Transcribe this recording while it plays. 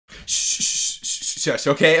Shush,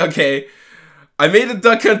 okay, okay. I made a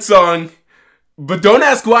Duck Hunt song, but don't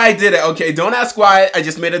ask why I did it, okay? Don't ask why I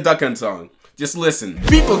just made a Duck Hunt song. Just listen.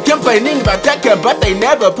 People complaining about Duck Hunt, but they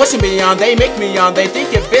never pushing me on. They make me on. They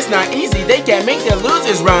think if it's not easy, they can't make the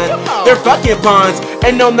losers run. They're fucking pawns.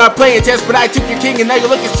 And no, I'm not playing chess, but I took your king and now you're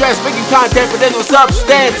looking stressed. Making content, but there's no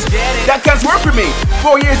substance. Duck Hunt's work for me.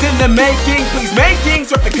 4 years in the making. Please making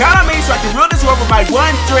sort the economy so I can rule this world with my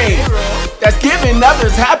one dream. That's giving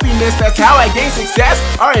others happiness. That's how I gain success.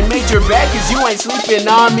 Alright, major bet, cause you ain't sleeping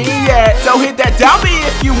on me yet. So hit that dummy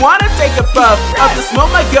if you wanna take a puff of the smoke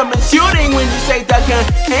like I'm shooting when you say Duck Hunt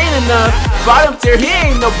ain't enough. Bottom tier, he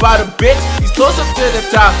ain't no bottom bitch. He's close up to the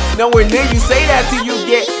top. Nowhere near you say that till you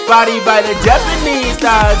get bodied by the Japanese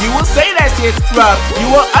stars. You will say that shit's rough. You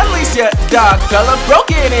will unleash your dog color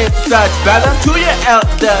broken and such. Bow down to your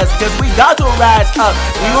elders, cause we dogs will rise up.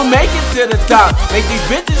 We will make it to the top. Make these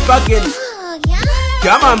bitches fucking.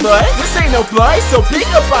 Come on, boy, this ain't no play, so pick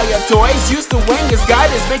up all your toys. Use the wing as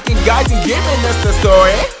guidance, making guides and giving us the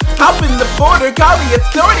story. Hop in the border, call the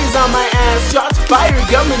authorities on my ass. Shots fired,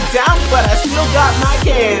 coming down, but I still got my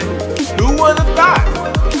can. Who would've thought?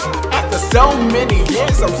 After so many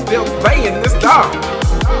years, I'm still playing this dog.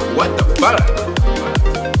 What the fuck?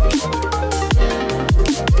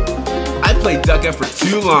 I played Duck Hunt for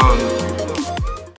too long.